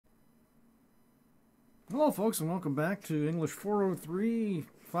Hello, folks, and welcome back to English 403,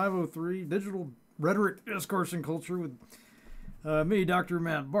 503, Digital Rhetoric, Discourse, and Culture with me, Dr.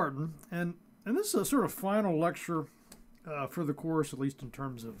 Matt Barton. And this is a sort of final lecture for the course, at least in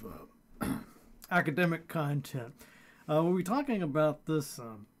terms of academic content. We'll be talking about this,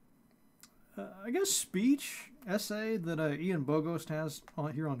 I guess, speech essay that Ian Bogost has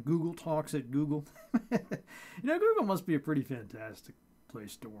here on Google Talks at Google. Google must be a pretty fantastic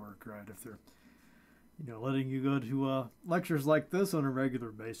place to work, right, if they're letting you go to lectures like this on a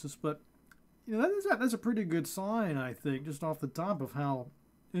regular basis. But that's a pretty good sign, I think, just off the top of how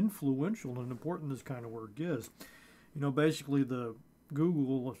influential and important this kind of work is. Basically the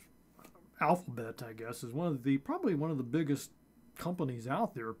Google alphabet, I guess, is probably one of the biggest companies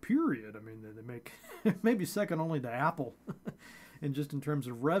out there, period. I mean, they make maybe second only to Apple and just in terms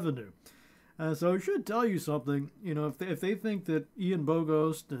of revenue. So it should tell you something, if they think that Ian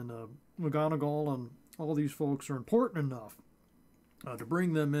Bogost and McGonigal and all these folks are important enough to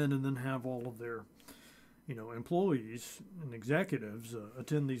bring them in and then have all of their, employees and executives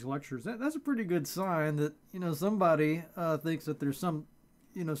attend these lectures. That's a pretty good sign that, somebody thinks that there's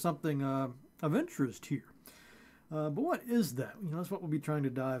something of interest here. But what is that? That's what we'll be trying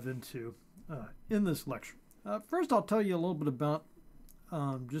to dive into in this lecture. First, I'll tell you a little bit about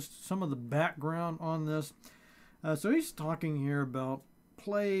just some of the background on this. So he's talking here about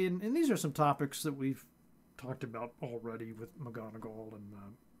play, and these are some topics that we've talked about already with McGonigal, and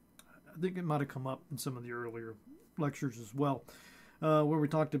I think it might have come up in some of the earlier lectures as well, where we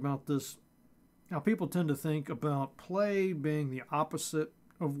talked about this. Now, people tend to think about play being the opposite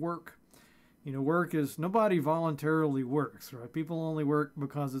of work. Work is, nobody voluntarily works, right? People only work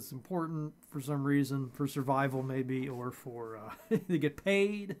because it's important for some reason, for survival maybe, or for to get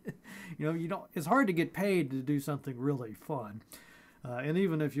paid. It's hard to get paid to do something really fun. And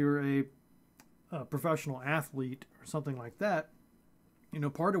even if you're a professional athlete or something like that,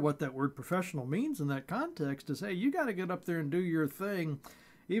 part of what that word professional means in that context is, hey, you got to get up there and do your thing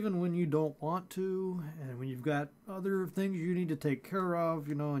even when you don't want to, and when you've got other things you need to take care of,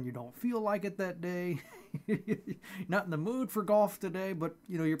 and you don't feel like it that day. You're not in the mood for golf today, but,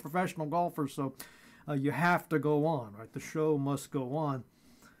 you're a professional golfer, so you have to go on, right? The show must go on.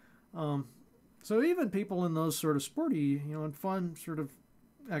 So even people in those sort of sporty, and fun sort of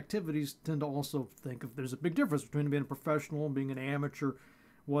activities tend to also think of there's a big difference between being a professional and being an amateur.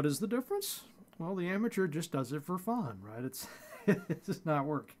 What is the difference? Well, the amateur just does it for fun, right? It's just not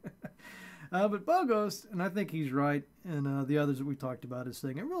work. But Bogost, and I think he's right, and the others that we talked about is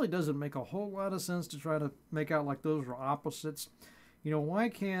saying it really doesn't make a whole lot of sense to try to make out like those are opposites. Why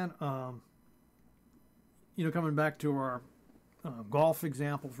can't, coming back to our golf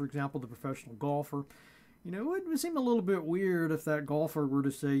example, for example, the professional golfer, it would seem a little bit weird if that golfer were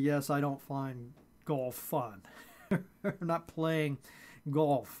to say, yes, I don't find golf fun. I'm not playing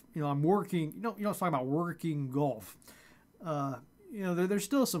golf. I'm working, it's talking about working golf. There's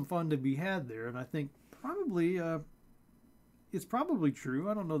still some fun to be had there, and I think probably it's probably true.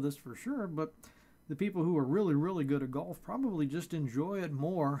 I don't know this for sure, but the people who are really, really good at golf probably just enjoy it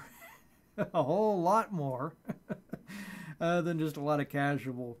more, a whole lot more, than just a lot of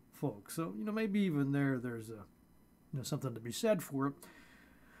casual folks. So, maybe even there's something to be said for it.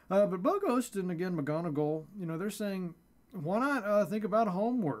 But Bogost and again McGonigal, they're saying, why not think about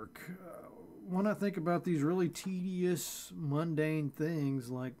homework? Why not think about these really tedious, mundane things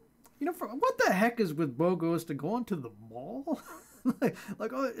like, what the heck is with Bogost to going to the mall?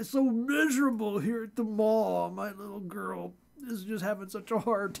 oh, it's so miserable here at the mall. My little girl is just having such a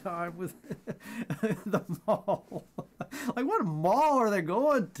hard time with the mall. What mall are they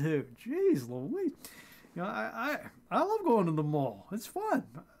going to? Jeez Louise. I love going to the mall. It's fun.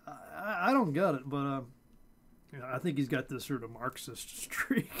 I don't get it, but I think he's got this sort of Marxist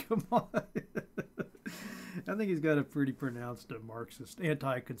streak. I think he's got a pretty pronounced Marxist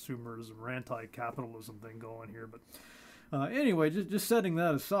anti-consumerism or anti-capitalism thing going here. But anyway, just setting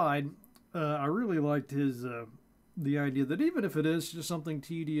that aside, I really liked his the idea that even if it is just something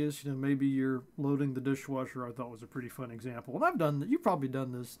tedious, maybe you're loading the dishwasher. I thought was a pretty fun example, and I've done that. You've probably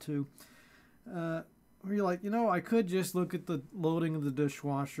done this too. Where you're like, I could just look at the loading of the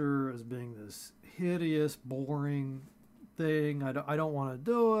dishwasher as being this hideous, boring thing. I don't want to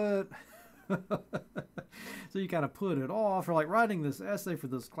do it. So you kind of put it off. Or like writing this essay for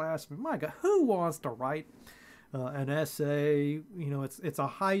this class. My God, who wants to write an essay? It's a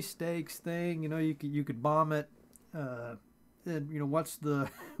high stakes thing. You could bomb it. And what's the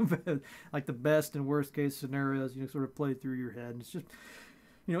like the best and worst case scenarios? Sort of play through your head. And it's just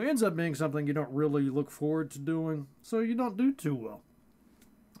ends up being something you don't really look forward to doing, so you don't do too well.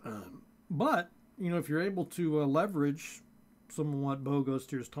 But if you're able to leverage some of what Bogost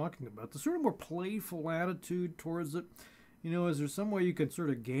here is talking about, the sort of more playful attitude towards it, is there some way you can sort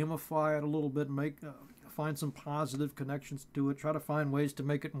of gamify it a little bit, find some positive connections to it, try to find ways to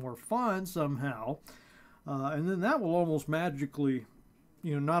make it more fun somehow, and then that will almost magically,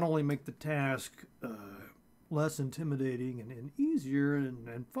 not only make the task less intimidating and easier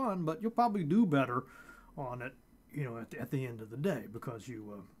and fun, but you'll probably do better on it, at the end of the day, because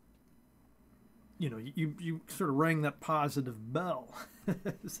you sort of rang that positive bell,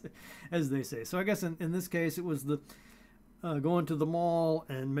 as they say. So I guess in this case, it was the going to the mall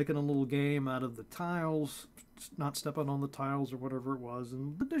and making a little game out of the tiles, not stepping on the tiles or whatever it was.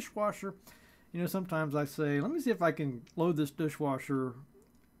 And the dishwasher, sometimes I say, let me see if I can load this dishwasher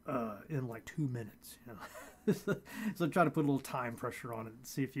in like 2 minutes. So try to put a little time pressure on it and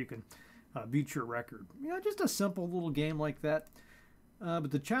see if you can beat your record. Just a simple little game like that.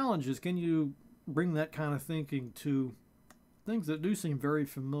 But the challenge is, can you bring that kind of thinking to things that do seem very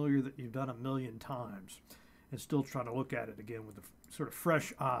familiar that you've done a million times, and still try to look at it again with sort of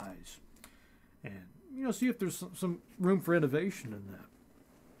fresh eyes, and see if there's some room for innovation in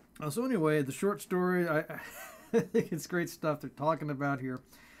that. So anyway, the short story, I think it's great stuff they're talking about here.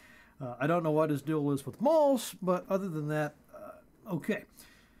 I don't know what his deal is with malls, but other than that, okay.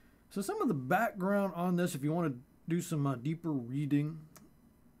 So some of the background on this, if you want to do some deeper reading,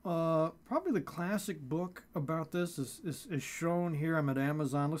 probably the classic book about this is shown here. I'm at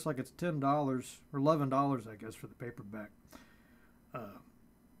Amazon. Looks like it's $10 or $11, I guess, for the paperback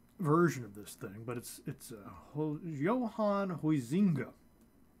version of this thing. But it's Johann Huizinga,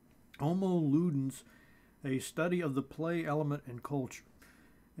 Homo Ludens, a study of the play element in culture.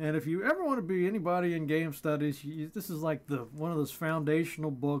 And if you ever want to be anybody in game studies, this is like one of those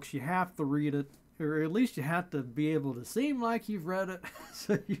foundational books. You have to read it, or at least you have to be able to seem like you've read it,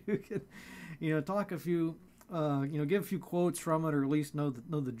 so you can, talk a few, give a few quotes from it, or at least know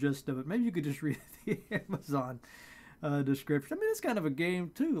the gist of it. Maybe you could just read the Amazon description. I mean, it's kind of a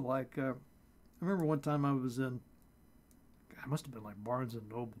game too. Like, I remember one time I was in, I must have been like Barnes and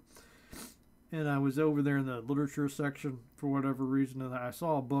Noble, and I was over there in the literature section for whatever reason, and I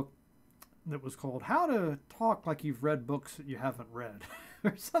saw a book that was called "How to Talk Like You've Read Books That You Haven't Read."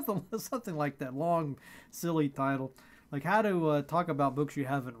 Or something like that. Long, silly title, like "How to Talk About Books You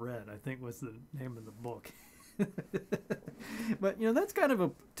Haven't Read," I think was the name of the book. But that's kind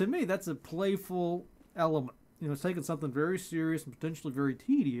of to me, that's a playful element. It's taking something very serious and potentially very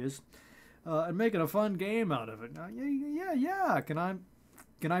tedious, and making a fun game out of it. Now, yeah.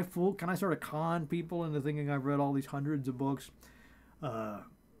 Can I sort of con people into thinking I've read all these hundreds of books?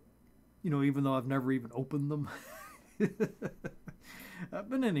 Even though I've never even opened them.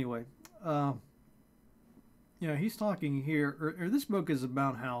 But anyway, he's talking here, or this book is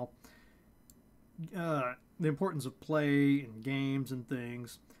about how the importance of play and games and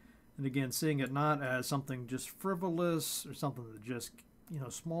things, and again, seeing it not as something just frivolous or something that just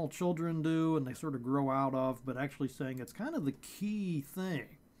small children do and they sort of grow out of, but actually saying it's kind of the key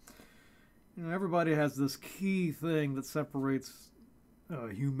thing. Everybody has this key thing that separates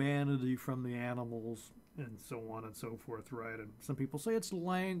humanity from the animals, and so on and so forth, right? And some people say it's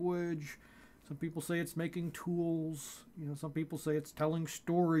language, some people say it's making tools, some people say it's telling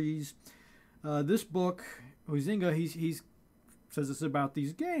stories. This book, Huizinga, he says it's about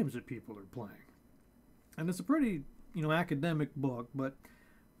these games that people are playing, and it's a pretty academic book, but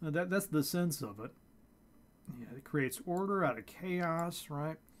that's the sense of it. It creates order out of chaos,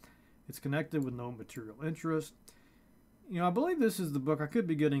 right? It's connected with no material interest. I believe this is the book. I could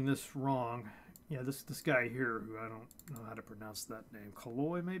be getting this wrong. Yeah, this guy here, who I don't know how to pronounce that name,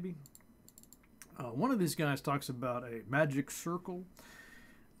 Kaloy maybe. One of these guys talks about a magic circle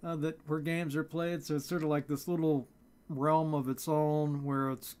where games are played. So it's sort of like this little realm of its own,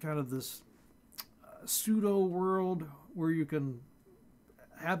 where it's kind of this pseudo world where you can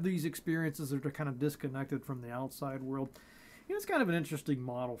have these experiences that are kind of disconnected from the outside world. It's kind of an interesting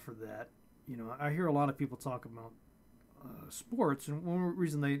model for that. I hear a lot of people talk about sports, and one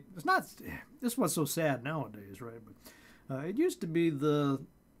reason this was so sad nowadays, right? But it used to be the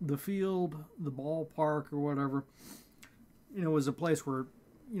field, the ballpark, or whatever, was a place where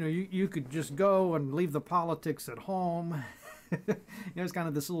you could just go and leave the politics at home. It's kind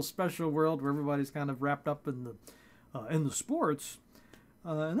of this little special world where everybody's kind of wrapped up in the sports,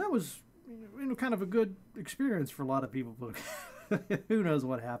 and that was kind of a good experience for a lot of people, but who knows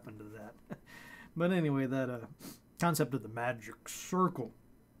what happened to that. But anyway, that concept of the magic circle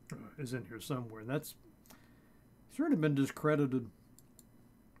is in here somewhere. That's sort of been discredited,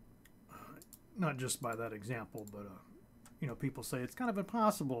 not just by that example, but people say it's kind of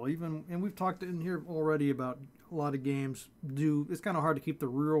impossible. Even, and we've talked in here already about a lot of games it's kind of hard to keep the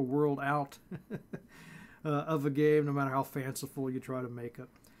real world out of a game, no matter how fanciful you try to make it.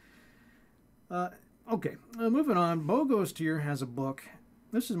 Okay, moving on. Bogost here has a book.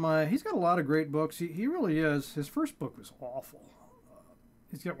 He's got a lot of great books. He really is. His first book was awful.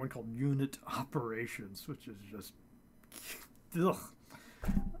 He's got one called Unit Operations, which is just, ugh.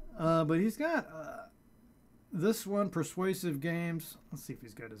 But he's got this one, Persuasive Games. Let's see if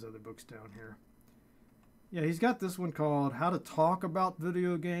he's got his other books down here. Yeah, he's got this one called How to Talk About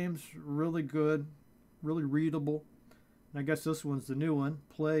Video Games. Really good, really readable. And I guess this one's the new one,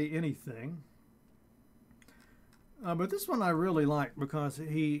 Play Anything. But this one I really like because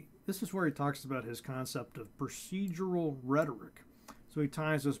this is where he talks about his concept of procedural rhetoric. So he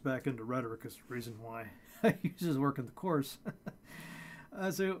ties us back into rhetoric as the reason why I use his work in the course.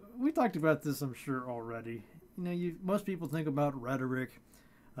 So we talked about this, I'm sure, already. Most people think about rhetoric,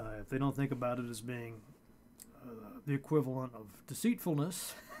 if they don't think about it as being the equivalent of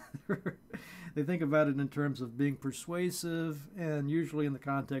deceitfulness, they think about it in terms of being persuasive, and usually in the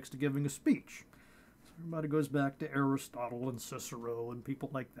context of giving a speech. So everybody goes back to Aristotle and Cicero and people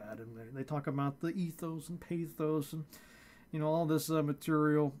like that, and they talk about the ethos and pathos and all this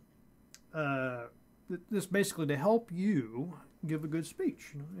material. This basically to help you give a good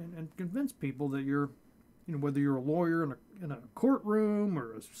speech, and convince people that you're, whether you're a lawyer in a courtroom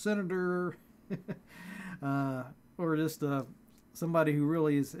or a senator, or just somebody who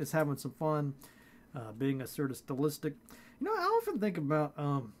really is having some fun, being a sort of stylistic. I often think about,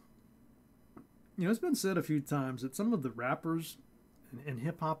 it's been said a few times that some of the rappers and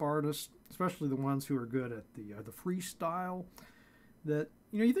hip hop artists, especially the ones who are good at the freestyle, that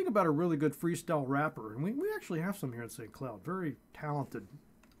you think about a really good freestyle rapper, and we actually have some here in St. Cloud, very talented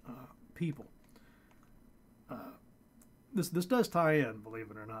people. This does tie in, believe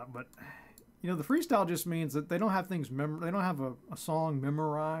it or not, but the freestyle just means that they don't have things they don't have a song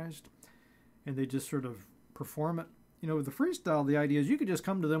memorized, and they just sort of perform it. With the freestyle, the idea is you could just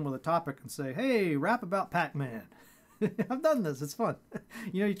come to them with a topic and say, "Hey, rap about Pac-Man." I've done this. It's fun.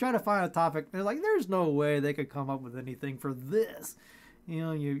 You try to find a topic. They're like, there's no way they could come up with anything for this.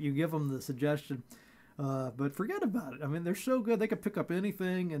 You give them the suggestion, but forget about it. I mean, they're so good. They could pick up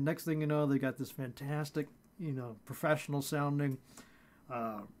anything, and next thing you know, they got this fantastic, professional sounding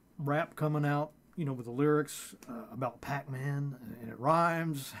rap coming out, with the lyrics about Pac-Man, and it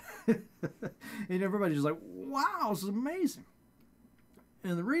rhymes. And everybody's just like, wow, this is amazing.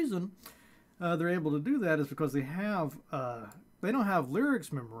 And the reason they're able to do that is because they don't have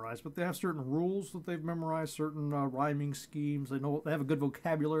lyrics memorized, but they have certain rules that they've memorized, certain rhyming schemes. They have a good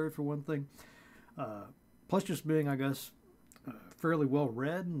vocabulary, for one thing. Plus just being, I guess, fairly well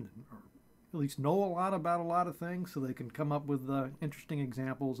read, or at least know a lot about a lot of things, so they can come up with interesting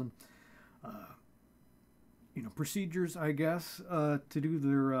examples and procedures, I guess, to do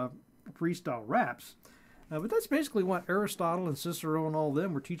their freestyle raps. But that's basically what Aristotle and Cicero and all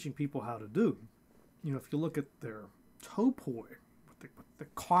them were teaching people how to do. If you look at their topoi, the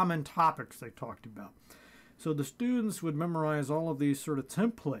common topics they talked about. So the students would memorize all of these sort of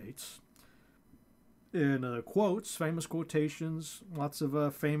templates in quotes, famous quotations, lots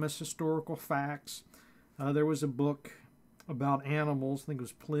of famous historical facts. There was a book about animals, I think it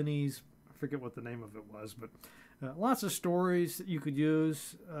was Pliny's, I forget what the name of it was, but lots of stories that you could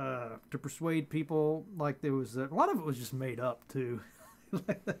use to persuade people. Like there was a lot of it was just made up too.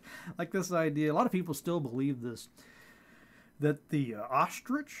 like this idea, a lot of people still believe this, that the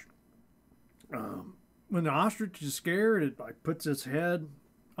ostrich, when the ostrich is scared, it like puts its head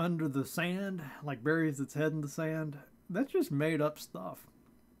under the sand, like buries its head in the sand. That's just made up stuff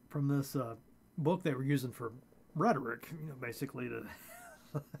from this book they were using for rhetoric, basically to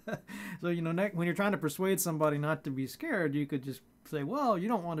so when you're trying to persuade somebody not to be scared, you could just say, well, you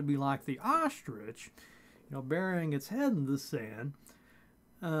don't want to be like the ostrich, burying its head in the sand.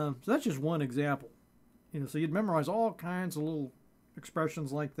 So that's just one example. So you'd memorize all kinds of little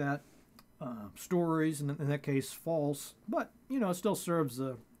expressions like that, stories, and in that case, false, but it still serves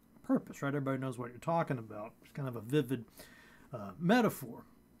a purpose, right? Everybody knows what you're talking about. It's kind of a vivid metaphor.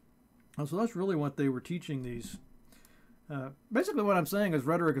 So that's really what they were teaching these. Basically what I'm saying is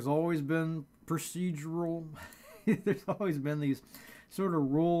rhetoric has always been procedural. There's always been these sort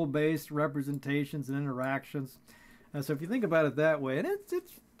of rule-based representations and interactions. So if you think about it that way, and it's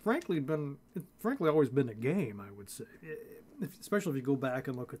frankly always been a game, I would say. Especially if you go back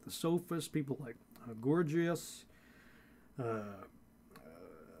and look at the sophists, people like Gorgias.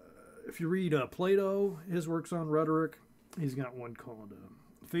 If you read Plato, his works on rhetoric, he's got one called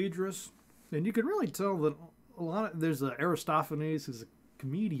Phaedrus. And you can really tell that there's Aristophanes who's a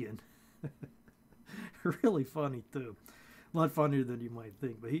comedian. Really funny too. A lot funnier than you might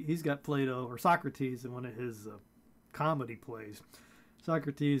think. But he's got Plato or Socrates in one of his comedy plays.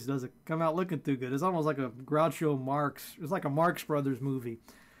 Socrates doesn't come out looking too good. It's almost like a Groucho Marx. It's like a Marx Brothers movie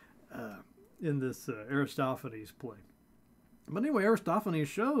in this Aristophanes play. But anyway, Aristophanes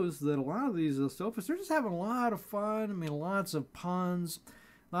shows that a lot of these sophists, they're just having a lot of fun. I mean, lots of puns,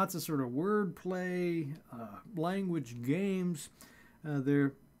 lots of sort of wordplay, language games.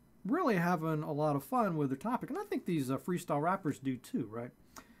 They're really having a lot of fun with their topic. And I think these freestyle rappers do too, right?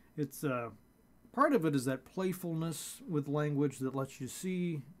 It's part of it is that playfulness with language that lets you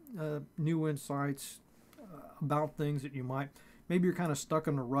see new insights about things that maybe you're kind of stuck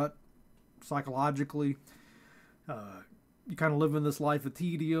in a rut psychologically. You kind of live in this life of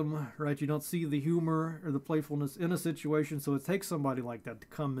tedium, right? You don't see the humor or the playfulness in a situation, so it takes somebody like that to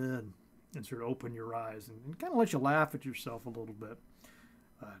come in and sort of open your eyes and kind of let you laugh at yourself a little bit.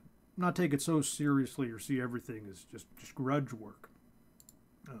 Not take it so seriously or see everything as just grudge work.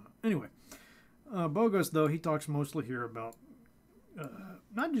 Anyway, Bogost, though, he talks mostly here about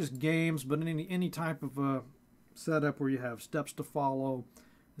not just games, but any type of setup where you have steps to follow,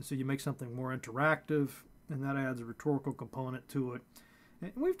 and so you make something more interactive, and that adds a rhetorical component to it.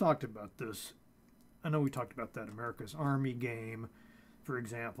 And we've talked about this. I know we talked about that America's Army game, for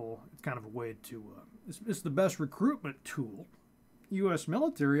example. It's kind of a way to, it's the best recruitment tool U.S.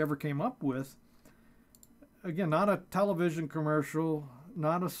 military ever came up with. Again, not a television commercial,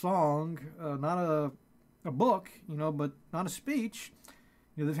 not a song, not a book, but not a speech.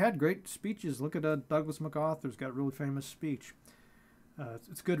 They've had great speeches. Look at Douglas MacArthur's got a really famous speech.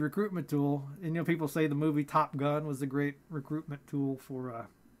 It's a good recruitment tool. And, people say the movie Top Gun was a great recruitment tool for,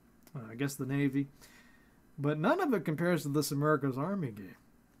 I guess, the Navy. But none of it compares to this America's Army game.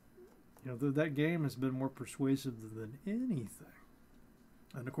 That game has been more persuasive than anything.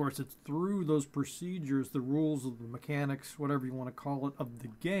 And, of course, it's through those procedures, the rules of the mechanics, whatever you want to call it, of the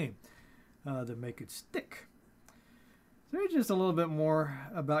game that make it stick. So here's just a little bit more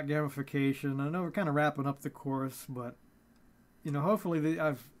about gamification. I know we're kind of wrapping up the course, but, hopefully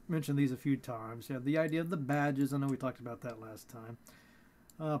I've mentioned these a few times. You have the idea of the badges. I know we talked about that last time.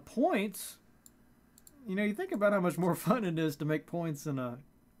 Points. You think about how much more fun it is to make points in a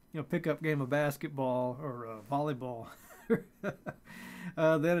pickup game of basketball or volleyball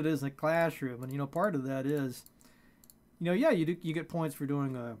than it is in a classroom. And part of that is, you get points for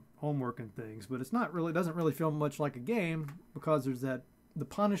doing homework and things, but it doesn't really feel much like a game because there's the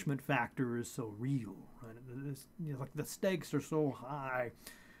punishment factor is so real, right? Like the stakes are so high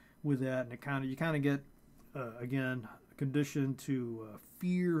with that, and you kind of get again conditioned to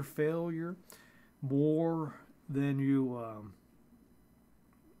fear failure more than you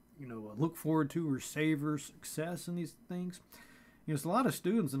look forward to or savor success in these things. It's a lot of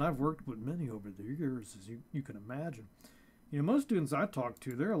students, and I've worked with many over the years, as you can imagine. Most students I talk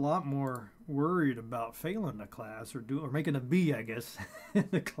to, they're a lot more worried about failing a class or making a B, I guess, in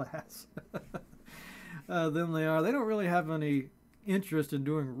the class than they are. They don't really have any interest in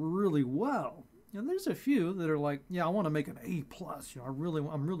doing really well. There's a few that are like, I want to make an A plus. I'm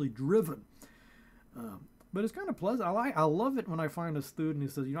really driven. But it's kind of pleasant. I love it when I find a student who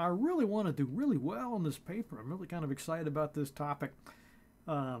says, I really want to do really well in this paper. I'm really kind of excited about this topic.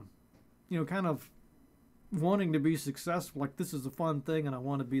 Kind of wanting to be successful, like this is a fun thing and I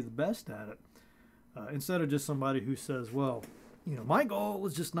want to be the best at it. Instead of just somebody who says, well, my goal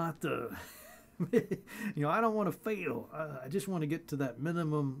is just not to, I don't want to fail. I just want to get to that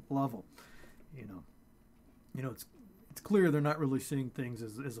minimum level. It's clear they're not really seeing things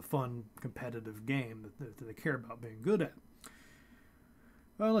as a fun, competitive game that they care about being good at.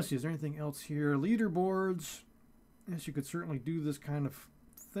 Well, let's see, is there anything else here? Leaderboards. Yes, you could certainly do this kind of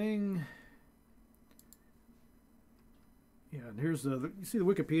thing. Yeah, and here's you see the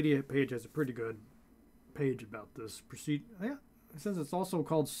Wikipedia page has a pretty good page about this. Yeah, it says it's also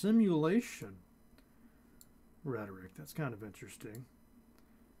called simulation rhetoric. That's kind of interesting.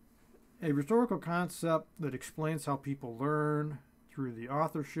 A rhetorical concept that explains how people learn through the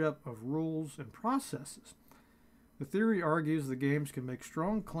authorship of rules and processes. The theory argues the games can make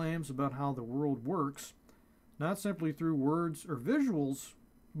strong claims about how the world works, not simply through words or visuals,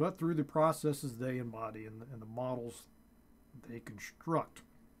 but through the processes they embody and the models they construct.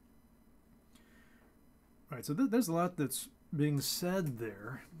 All right, so there's a lot that's being said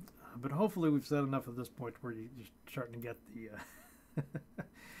there, but hopefully we've said enough at this point where you're starting to get the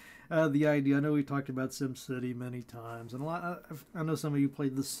idea. I know we talked about SimCity many times, and I know some of you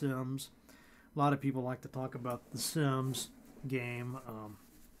played The Sims. A lot of people like to talk about The Sims game.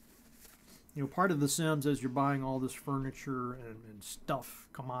 part of the Sims is you're buying all this furniture and stuff,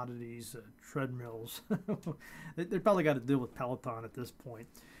 commodities, treadmills. They probably got to deal with Peloton at this point.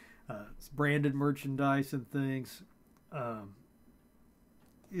 It's branded merchandise and things. And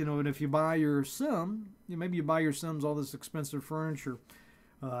if you buy your Sim, maybe you buy your Sims all this expensive furniture,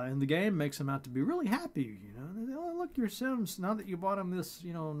 and the game makes them out to be really happy. Oh, look, your Sims, now that you bought them this,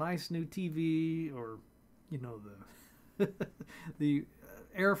 nice new TV, or, the the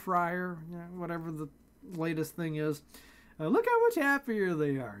air fryer, whatever the latest thing is. Look how much happier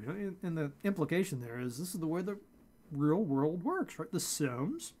they are. And the implication there is this is the way the real world works, right? The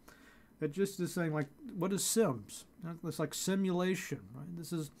Sims. It just is saying, like, what is Sims? It's like simulation, right?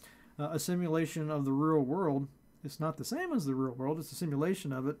 This is a simulation of the real world. It's not the same as the real world. It's a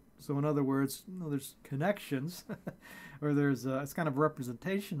simulation of it. So in other words, there's connections, or there's it's kind of a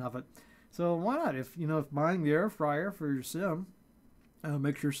representation of it. So why not? If buying the air fryer for your Sim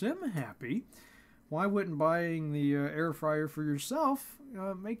makes your Sim happy, why wouldn't buying the air fryer for yourself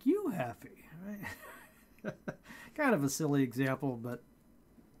make you happy? Right? Kind of a silly example, but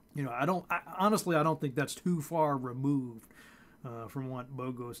honestly, I don't think that's too far removed from what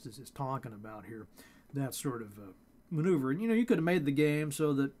Bogost is talking about here. That sort of maneuver. And, you could have made the game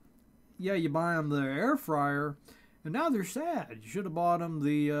so that, you buy them the air fryer, and now they're sad. You should have bought them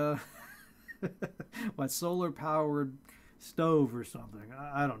the, solar-powered stove or something.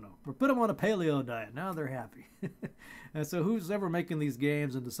 I don't know. Or put them on a paleo diet. Now they're happy. And so who's ever making these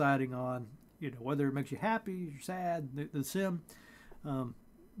games and deciding on, whether it makes you happy or sad, the Sim,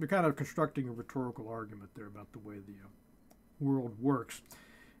 they're kind of constructing a rhetorical argument there about the way the world works.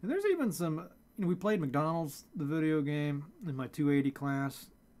 And there's even some, we played McDonald's, the video game, in my 280 class.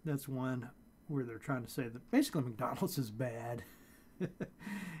 That's one where they're trying to say that basically McDonald's is bad.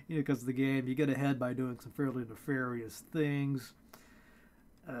 Because the game, you get ahead by doing some fairly nefarious things.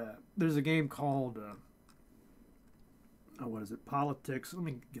 There's a game called, what is it, Politics. Let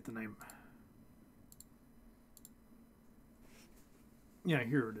me get the name. Yeah,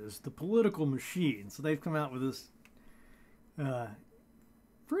 here it is. The Political Machine. So they've come out with this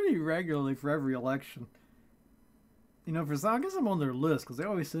pretty regularly for every election. I guess I'm on their list because they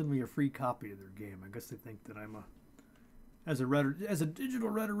always send me a free copy of their game. I guess they think that I'm as a digital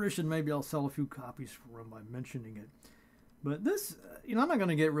rhetorician, maybe I'll sell a few copies for them by mentioning it. But this, I'm not going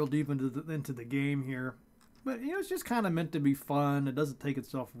to get real deep into the game here. But, it's just kind of meant to be fun. It doesn't take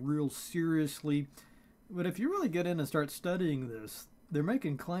itself real seriously. But if you really get in and start studying this, they're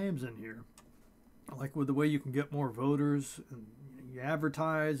making claims in here, like with the way you can get more voters, and you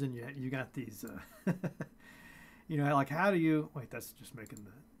advertise, and you got these, like how do you, wait, that's just making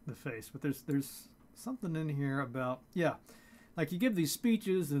the face, but there's something in here about, like you give these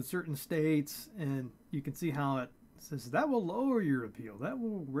speeches in certain states, and you can see how it says that will lower your appeal, that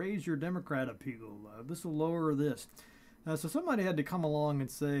will raise your Democrat appeal, this will lower this. So somebody had to come along and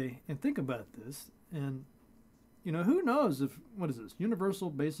say, and think about this, and who knows if, what is this, universal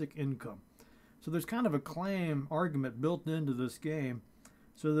basic income. So there's kind of a claim argument built into this game,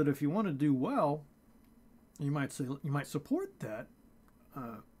 so that if you want to do well, you might support that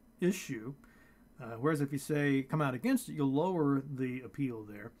issue, whereas if you say come out against it, you'll lower the appeal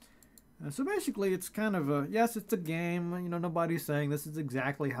there. So basically, it's kind of yes, it's a game. Nobody's saying this is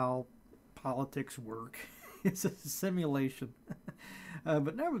exactly how politics work. It's a simulation.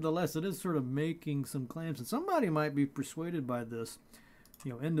 But nevertheless, it is sort of making some claims, and somebody might be persuaded by this,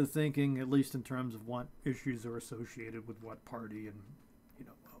 into thinking, at least in terms of what issues are associated with what party, and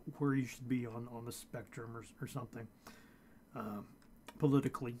where you should be on the spectrum or something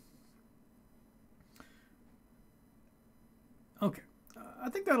politically. Okay, I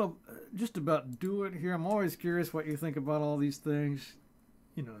think that'll just about do it here. I'm always curious what you think about all these things.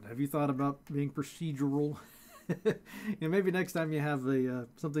 Have you thought about being procedural? Maybe next time you have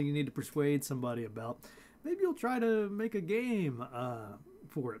something you need to persuade somebody about, maybe you'll try to make a game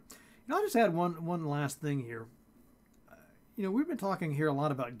for it. I'll just add one last thing here. We've been talking here a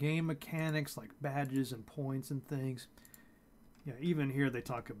lot about game mechanics like badges and points and things. Even here they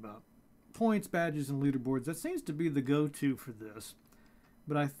talk about points, badges, and leaderboards. That seems to be the go-to for this.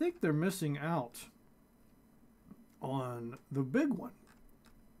 But I think they're missing out on the big one,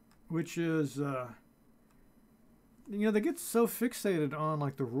 which is... they get so fixated on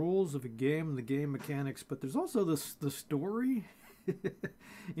like the rules of a game and the game mechanics, but there's also the story,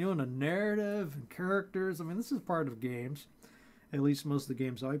 and a narrative and characters. I mean, this is part of games, at least most of the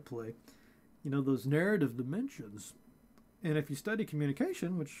games I play. Those narrative dimensions. And if you study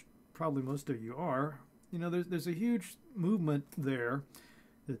communication, which probably most of you are, there's a huge movement there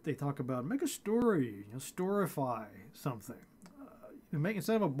that they talk about. Make a story, storify something.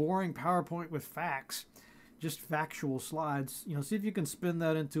 instead of a boring PowerPoint with facts, just factual slides, see if you can spin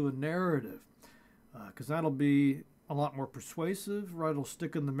that into a narrative, because that'll be a lot more persuasive, right? It'll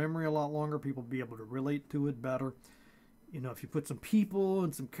stick in the memory a lot longer. People will be able to relate to it better. If you put some people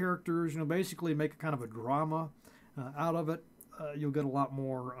and some characters, basically make a kind of a drama out of it, you'll get a lot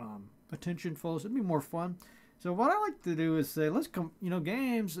more attention, folks. It'd be more fun. So what I like to do is say, let's come,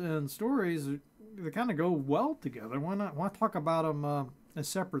 games and stories, they kind of go well together. Why not talk about them as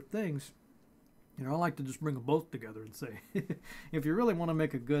separate things? I like to just bring them both together and say, if you really want to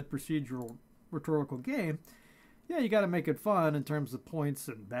make a good procedural rhetorical game, yeah, you got to make it fun in terms of points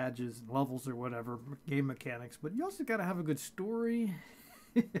and badges and levels or whatever, game mechanics, but you also got to have a good story.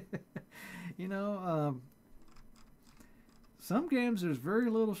 Some games there's very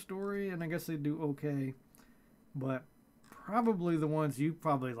little story, and I guess they do okay, but probably the ones you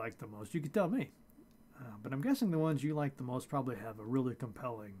probably like the most, you could tell me, but I'm guessing the ones you like the most probably have a really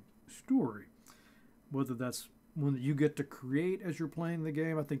compelling story, whether that's one that you get to create as you're playing the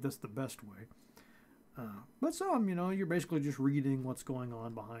game. I think that's the best way. But some, you're basically just reading what's going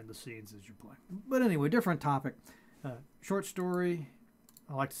on behind the scenes as you play. But anyway, different topic. Short story,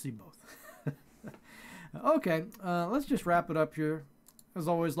 I like to see both. Okay, let's just wrap it up here. As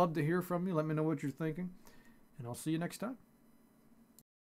always, love to hear from you. Let me know what you're thinking, and I'll see you next time.